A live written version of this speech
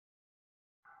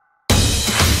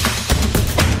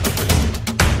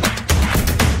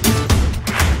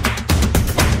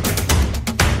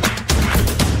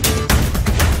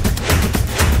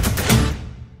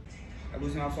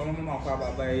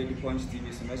the Punch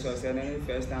TV. So make sure say any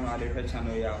first time I the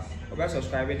channel ya. Oba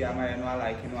subscribe the amaya no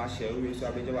like no share we so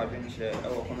abeje wa dream share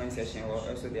or comment section or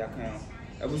also the account.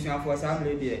 Ebusuan for some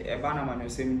lady e ba na manu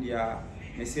sem dia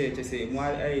me say che say mo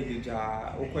ayi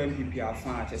dija okwa MPP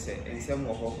afan che say ensem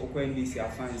wo ho okwa NDC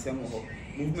afan ensem wo ho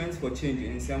movement for change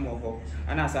ensem wo ho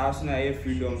ana sa aso na e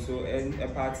freedom so a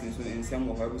party so ensem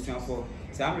wo ho ebusuan for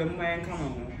some le mo yan kama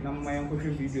ho na mo yan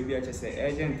kwhwe video bi a che say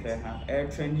agent tre ha e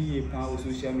trendy e pa o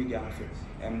social media so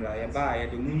emra ye ba ye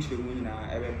de munchire mu nyina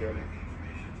e be brem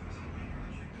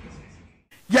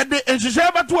ya de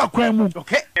enhyehyɛ to akwan mu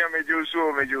okay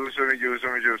mejuso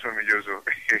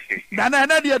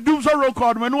na de doom so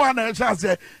record me no na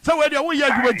say so we dey won ya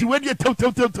dwuti we dey tew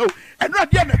and na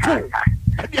dey na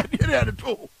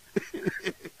to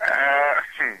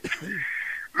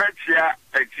Metia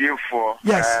etiefo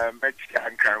metia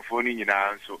nkanfo ni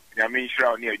nyina nso ya me nhira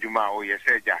oni adwuma o ye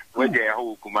seja we dey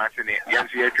ho kumase ne ye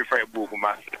nso ye twefa ebu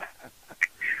kumase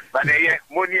but ye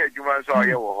moni adwuma nso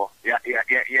ye wo ho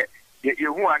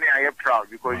you who are proud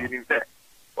because you need that.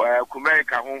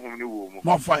 Kumeka home ni wo mu.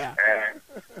 Mo fire.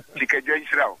 Tikejo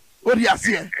nhira. O di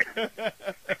ase.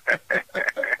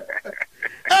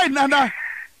 Hey nana.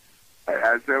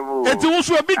 Asemo. Eti wo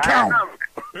so big count.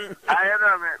 I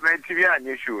know me TV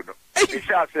anye show no.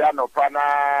 Isha say anopa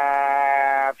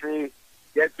na fi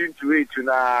getting to it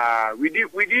na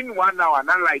within 1 hour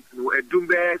na like no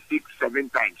edumbe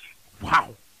 6-7 times.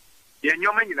 Wow. Ye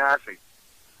nyoma nyina say.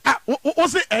 O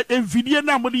say envidie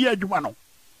na mo de adwuma no.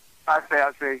 I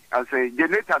say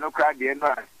generator no cry the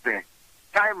no say.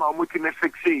 Time o mutime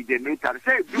fix generator.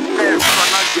 Say do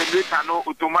generator no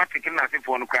automatic na say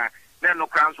for no cry. Na no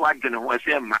cry so agene ho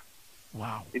say ma.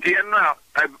 Wow. It is now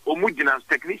omugina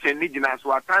technician ni gina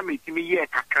so time itimi ye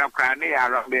kakra na ya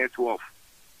around 12.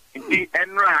 It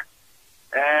enra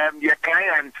your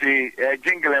client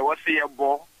jingle was here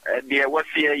bo there was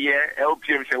here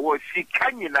LPM say was see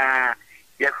kanyina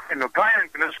yes no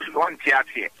client no one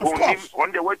theater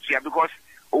on the watch here because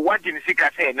what in sika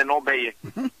say no obey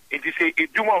it is a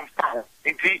do one found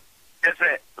it is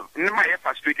my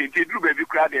frustrated it do baby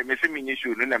crowd there me say me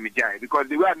issue no na me jai because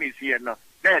the way me see here no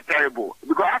they're terrible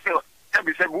because I feel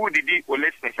every say who did it or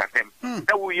let's make them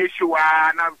that will issue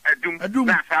na adum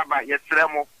na saba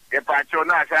yesremo e pacho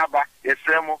na saba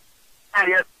yesremo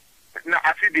yes na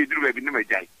afi dey do baby no me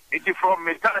jai it is from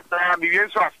me start na me yen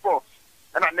so sport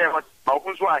and I never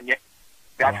also anye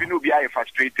that you know be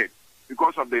frustrated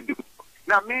because of the do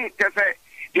now me just say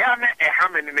yeah me e ha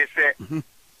me me say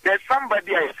there's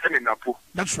somebody I send in Apo.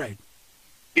 That's right.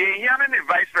 The Yemen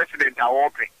vice president are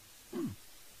open.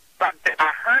 But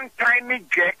a hand tiny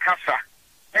J Casa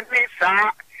and they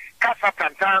saw Casa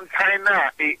Tantan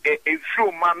China a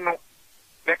true manu.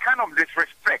 The kind of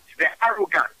disrespect, the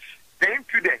arrogance, the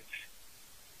impudence,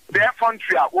 the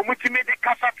country, Womutimede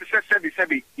Casa to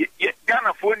say,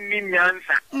 Ghana for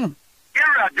Nkansah.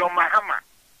 Era John Mahama.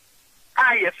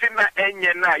 I seen that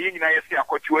N.Jantua, you know, I see a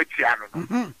coach.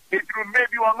 It will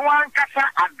maybe on one Casa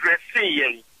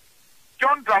addressing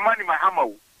John Dramani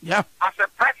Mahama. Yeah. As a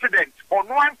president, on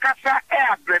one Casa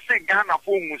addressing Ghana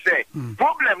for say,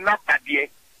 problem not that day.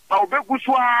 Now,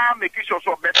 Beguswa make sure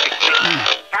so better.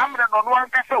 I'm on one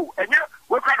Casa, and you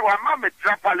work out one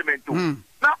mammoth parliament too.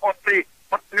 Now, or say,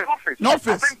 but the office. No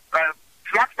office.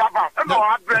 Flat about no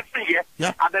addressing here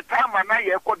at the time when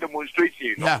I called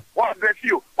demonstration. Yeah. What address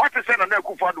you? What is an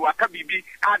Kufa do Akabibi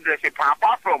address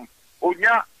apart from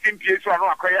Onya Simpie so no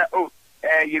acquire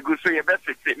you go so your best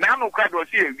fit. Now no crowd was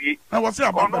here. I was here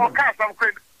about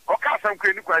some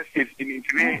critical questions in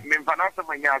Memphis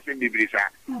Mania in the Brisa.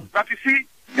 But you see,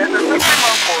 there's a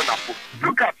second.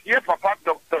 Look at here, Papa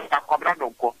Doctor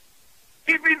Akobradonko.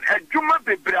 Even a Juma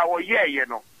Bebra or you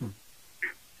know.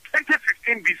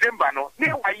 2015 December no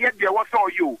ne wa ye de wo so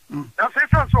you na say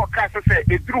so ka say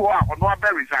e dru ho on wa be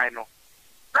resign no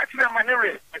that's the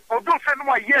manere odo say no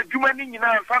wa ye adwuma ni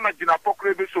nyina fa na gina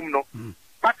pokre be sum no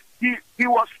but he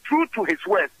was true to his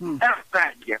word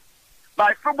every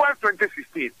by February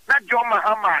 2016 that John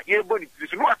Mahama ye body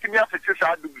no atimi afeche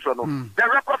sa do so no the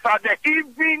records are there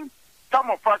even some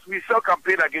of us we still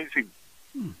campaign against him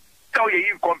so he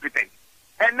incompetent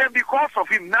and then because of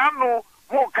him now no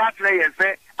more can't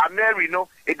say Amerino,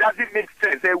 it doesn't make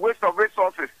sense. A waste of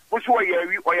resources. Which way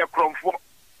you or your crumb for?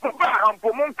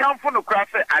 Pomon come from the class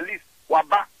at least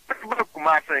Waba,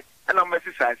 Kumase, and a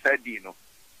message I said, Dino.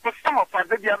 For some of us,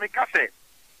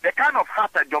 the kind of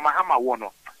heart that John Mahama won,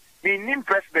 meaning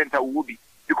president would be.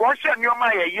 Because you're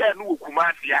my year no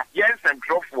Kumasia, yes, and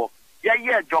Trofo,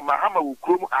 yeah, John Mahama will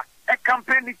come a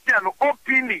campaign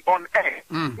openly on air.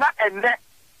 Not a net.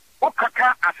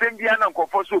 Okaka Ascendian and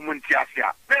Confoso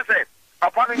Muntiasia. They say,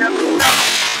 Upon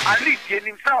at least in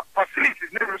himself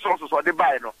facilities, no resources or the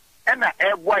buy no. And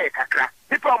a boy kakra.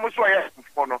 People almost were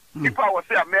people will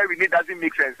say a married it doesn't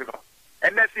make sense.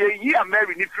 And let's say a year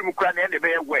married it from Ukraine and the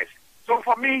Bay West. So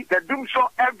for me, the doom show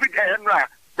every day and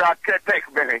that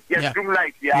take better. Yes, doom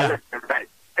light, yeah, right.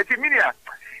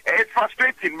 It's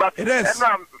frustrating, but it is.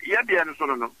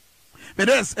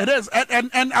 It is.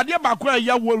 And I dear Bakwa,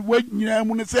 ya will wait, you know,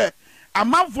 when say a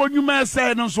month for you may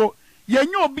say, and so,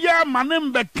 you know, be a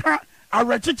man, but a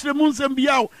wretched moons and be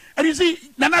out. And you see,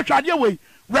 Nana tried your way,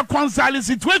 reconcile the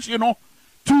situation, you know,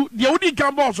 to the Odi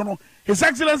Cambos, you know, His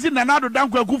Excellency Nanado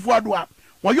Danko Kufuadua,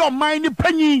 while your mind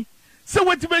penny. So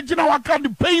what you mention, our kind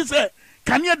of pain, say,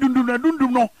 can you do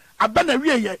no? I better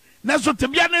rear Naso to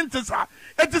be an entesa.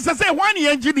 It is a say 1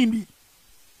 year engine in me.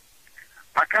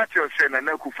 I catch your son and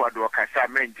Kufuadua Casa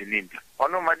mentioning.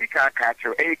 Ono Madika catch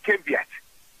your a caveat.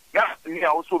 Yeah,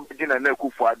 also begin a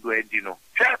Kufuadua, you know.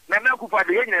 Nana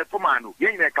Kufuadua, Manu,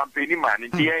 a company man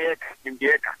in the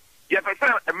Eka. Yes,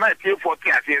 I might pay for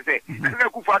cash, say, Nana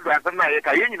Kufuadua as a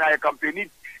Nayaka, a company,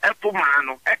 a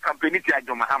Manu, a company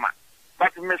to Mahama.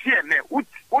 But Monsieur, would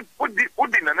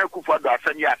Nana Kufuadua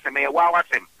send you as a mayor, wow,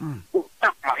 him.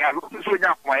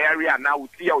 My area now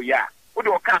with you, yeah. Would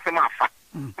you cast him off?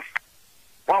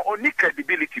 Well, only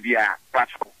credibility be a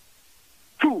platform.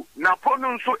 2,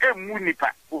 Napoleon so a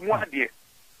munipa, one dear,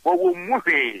 or will move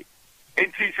a.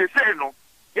 And she says, no,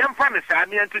 young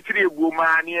Fanny and 3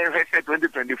 woman near her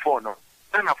 2024, no.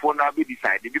 Then a phone now be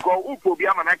decided because Upo be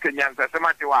a Manakan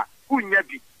Samatewa, who never.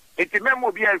 It's a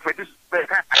memo be for this.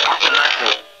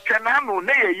 Canano,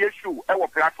 nay, Yesu, our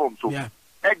platform, so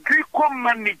a Greek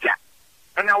manager.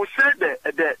 And I will say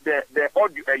the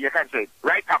audio, you can say,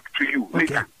 right up to you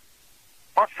later.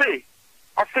 Or say,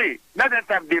 another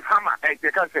time Dave Hammer,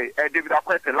 they can say, David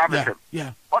Akwete, Lavisham.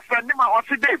 Yeah. Or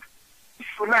say, Dave,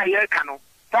 so now, yeah, cano.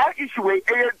 That issue,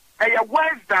 a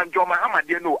wise than John Mahama,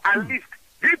 they know, at least,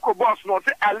 Rico Boss, no,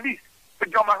 say, at least,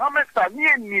 John Mahama start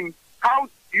near him, how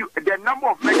the number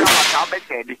of megawatts are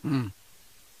better.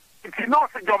 If you know,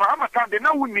 John Mahama, they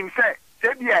know who him say,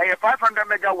 yeah, 500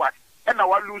 megawatts. And I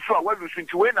will lose to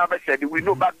win. We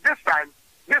know, but this time,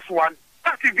 this one,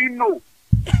 don't even know.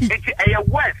 It's a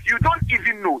word you don't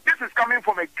even know. This is coming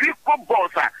from a Greek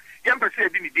boss.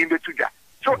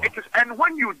 So it is, and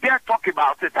when you dare talk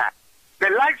about it, the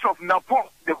likes of Napo,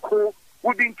 the co,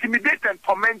 would intimidate and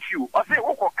torment you. Or say,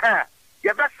 okay,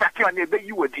 you better sack you and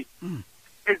you would.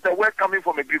 It's the word coming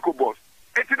from a Greek boss.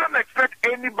 If you don't expect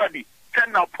anybody to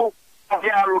Napo or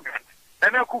be arrogant,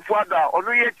 and a Kufuada or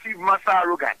no chief master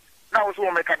arrogant. Now,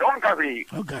 so make a don't carry.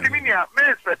 Okay.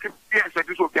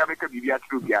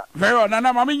 Very well. Now,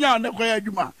 Mamma, and the way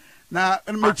you are. Now,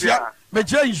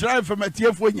 Mecha Israel from a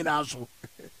tear for you now.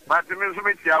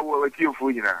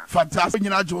 Fantastic, you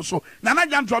know, so. Nana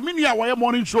Jantua, Minia, why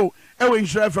morning show,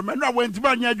 Israel from and I went to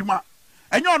Banyajuma.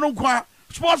 And you know,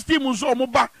 sports team was so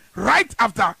mobile right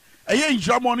after a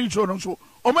year morning show. So,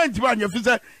 Omen Tibanya, if you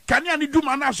say, can you do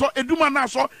manaso, a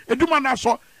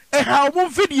dumanaso, a how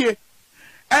move video.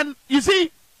 And you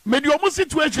see, medium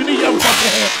situation here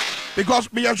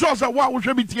because me assure say what we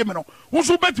should be teaming. Who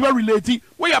so better related?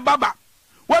 We are Baba.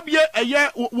 What be a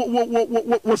year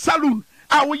saloon?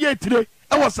 Our year today,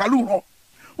 our saloon.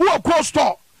 Who are close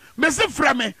store? Mr.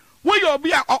 Frame, where you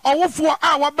be our 4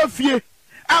 hour buffet.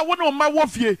 I want on my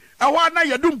warfare. I want na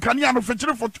yadum kanya no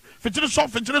fetire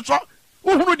shop.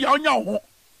 Who know the on your home?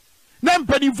 Nam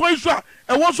penny voice,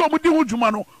 and what's over the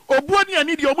Ujumano, or Bonnie and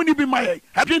Idio Muni be my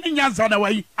have you in Yansan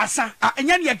away? Asa, and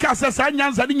Yan Casa,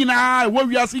 Yansan in I, where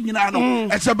we are singing, I know,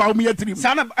 it's about me a tree.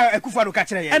 Son of Kufaro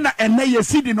catcher, and they are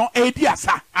sitting on 8 years,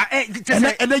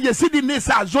 and they are sitting this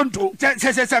Zonto,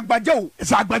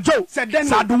 Sagbajo, said then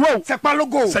Saduo,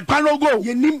 Sepalogo,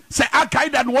 Yenim, say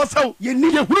Akaida and Wasso,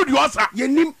 Yenim, Rudosa,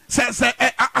 Yenim, says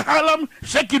Alam,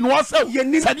 shaking Wasso,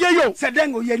 Yenim, said Yo, said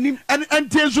Dengo, Yenim, and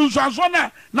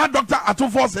Tezuzana, not Dr. Ato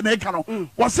Forson Ekano,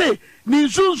 was say,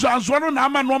 Ninsus and Swan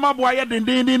Nama Noma Boya than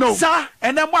they know, sir,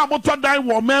 and then one motor die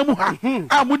war memoha,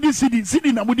 I would be sitting,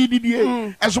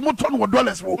 Namudi, as a motor or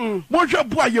dollars. Mosha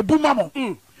Boy, your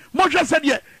boomamo. Mosha said,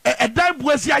 yeah, a dime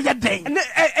was ya day, and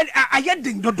I yet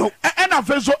ding dodo, and I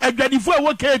feel so a 24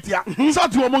 work here, so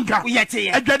to a monka, yet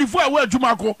a 24 word to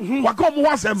Marco, Wacom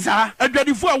was him, sir, a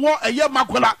 24 war a year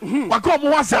Macola, Wacom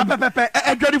was a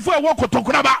 24 walk to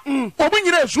Tokraba,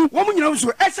 woman, you know,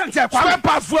 so essence,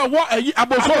 pass for a war a year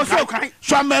about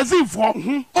so amazing for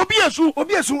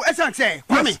Obiesu, essence,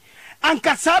 Kwame, and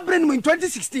Casabrin in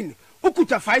 2016,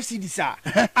 Ukuta 5 CDs,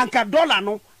 and Cadolano.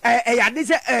 No.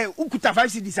 This Ukuta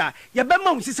 5 CDs. Your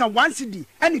Bema is 1 CD,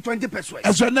 any 20 pesos.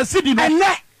 As when the CD, and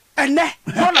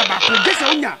dollar back, this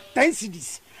 10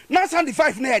 CDs. na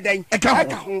 75 na yɛdɛn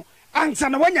ɛka ho ansa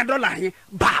na wanya dollar he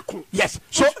baako. Yes,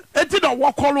 so eti na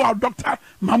wo call out Dr.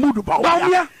 Mahmoud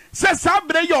Bawumia say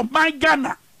sabre your my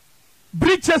Ghana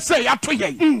breaches say ato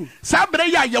ye sabre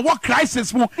ya ye wo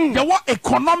crisis mu ye wo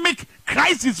economic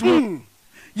crisis mu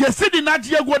ye sidi na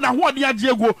diego na ho de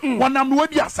diego wonam no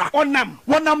wadi asa wonam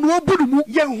no obudu mu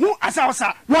ye hu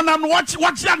asa wonam no watch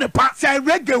ne pa say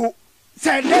reggae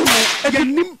say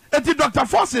level eti Dr.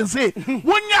 Forson say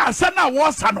wonya asa na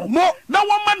wo sa no mo na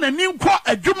wo ma nani nkɔ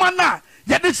adwuma na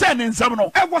ye de say ne nsam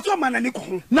no e wo so ma nani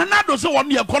ko na do so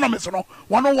won economics no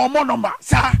won mo number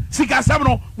sa sika sam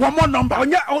no won mo number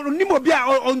onya onimo bia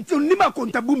onima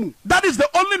kontabu mu. That is the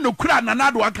only nokura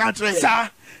nanado aka kire sa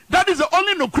that is the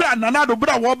only nokura nanado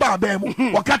bra wo ba ba mu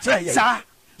wo ka kire ye sa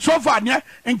so far ne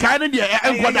nkai ne de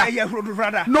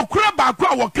enkoda nokura ba ko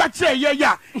a wo ka kire ye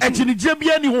ya ejinije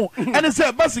bia ni ho ene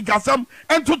say basika sam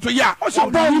entoto ya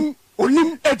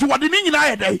onim eti wode ni nyina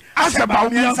ye dai asa ba wo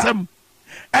yansam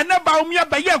ene ba wo ya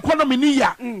ba ye economy ni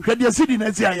ya hwede sidi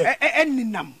na sia ye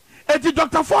eninam eti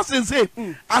Dr. Forson say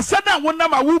asada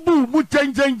wonam a wubu mu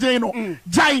jenjenjen no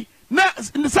jai na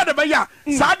sade ba ya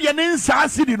saa de ne nsa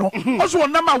sidi no oso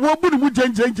wonam a wubu mu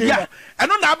jenjenjen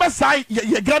eno na aba sai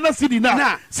ye Ghana sidi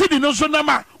na sidi no so nam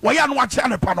a wo ya no wa kya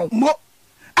ne pa no mo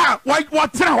a wo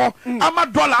tira ho ama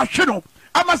dollar ahwe no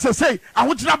ama say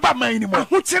ahotira ba man ni mo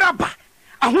ahotira ba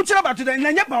to the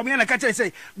nanya ba me na ka kire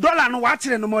say dollar no wa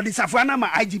kire no mo di safo na ma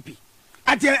IGP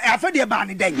ati afede ba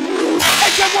ne den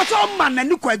eje woto man na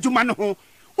ni kwa adwuma no ho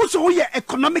wo so ye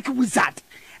economic wizard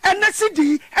ena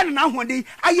sidi ena na hode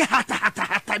aye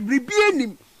hata bibie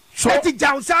nim so ati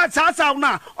jaw sa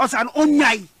na osan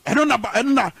onyai eno na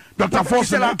Dr.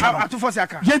 Forson atu Forson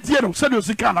aka yentie no said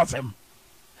osika na asem.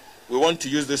 We want to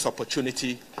use this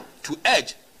opportunity to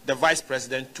urge the Vice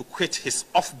President to quit his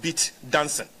offbeat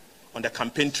dancing on the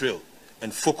campaign trail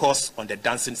and focus on the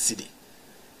dancing city.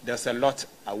 There's a lot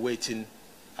awaiting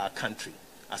our country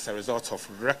as a result of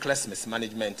reckless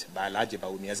mismanagement by Alhaji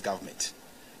Bawumia's government.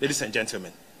 Ladies and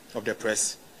gentlemen of the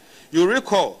press, you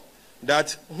recall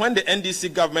that when the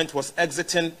NDC government was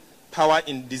exiting power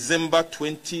in December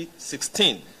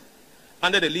 2016,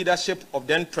 under the leadership of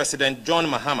then President John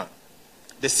Mahama,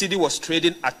 the cedi was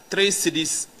trading at 3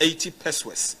 cedis 80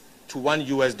 pesos to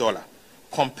 $1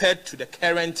 compared to the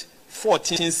current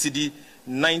 14 cedi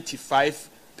 95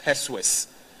 pesos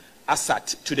as at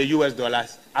to the US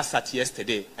dollars as at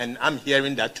yesterday. And I'm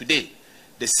hearing that today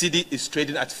the cedi is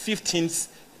trading at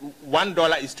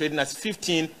 $1 is trading at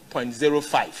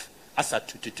 15.05 as at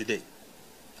today.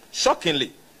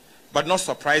 Shockingly, but not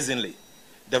surprisingly,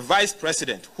 the Vice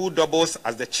President, who doubles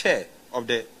as the chair of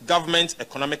the government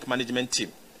economic management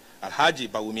team, Alhaji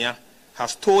Bawumia,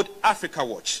 has told Africa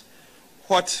Watch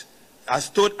that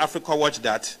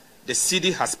the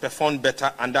cedi has performed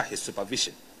better under his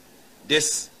supervision.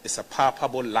 This is a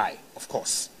palpable lie, of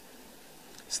course.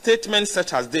 Statements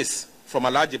such as this from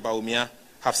Alhaji Bawumia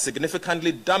have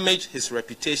significantly damaged his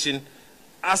reputation,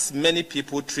 as many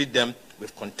people treat them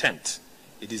with contempt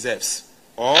it deserves,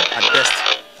 or at best,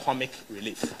 comic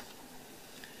relief.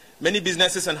 Many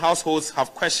businesses and households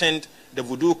have questioned the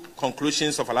voodoo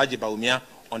conclusions of Alhaji Bawumia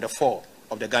on the fall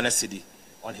of the Ghana cedi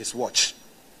on his watch.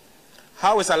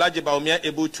 How is Alhaji Bawumia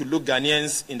able to look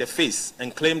Ghanaians in the face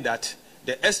and claim that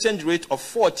the exchange rate of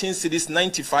 14 cedis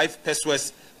 95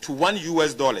 pesos to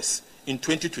 $1 in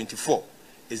 2024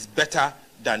 is better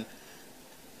than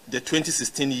the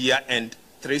 2016 year-end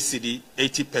 3 cedi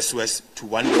 80 pesos to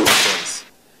 $1?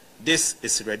 This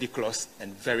is ridiculous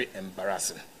and very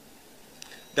embarrassing.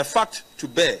 The fact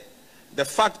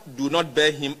do not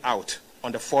bear him out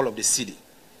on the fall of the cedi,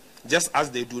 just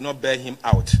as they do not bear him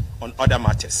out on other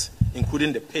matters,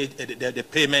 including the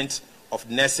payment of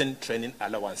nursing training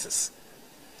allowances.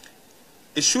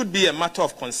 It should be a matter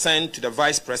of concern to the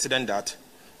Vice President that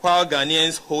while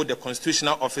Ghanaians hold the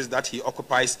constitutional office that he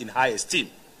occupies in high esteem,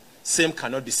 same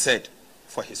cannot be said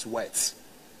for his words.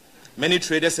 Many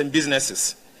traders and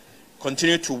businesses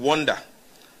continue to wonder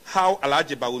how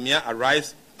Alhaji Bawumia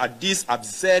arrives at these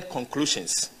absurd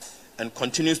conclusions and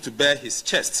continues to bear his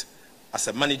chest as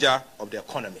a manager of the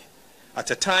economy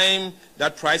at a time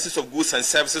that prices of goods and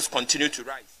services continue to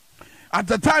rise. At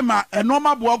the time, a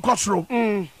normal boy costro,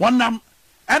 one nam,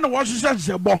 and was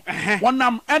a bob, one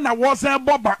nam, and I was a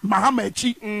bob Mahama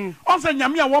chi. Also,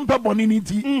 Yamia one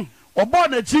pebonini, or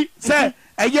born a chi, say,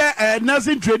 a year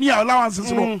nursing training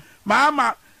allowances.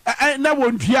 Mahama, na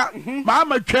wontia,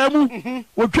 Mahama Chamu,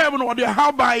 will travel or the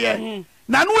how by ye.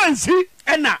 Nanu see,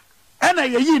 Enna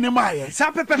ye in my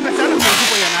Sape,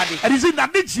 and is in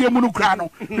that ditch Yemunukrano,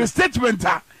 the statement.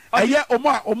 ɛyɛ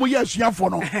ɔmo yɛ asuafo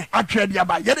no atwɛ de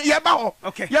aba yɛba hɔ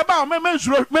yɛba hɔ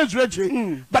mensuro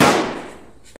akyi but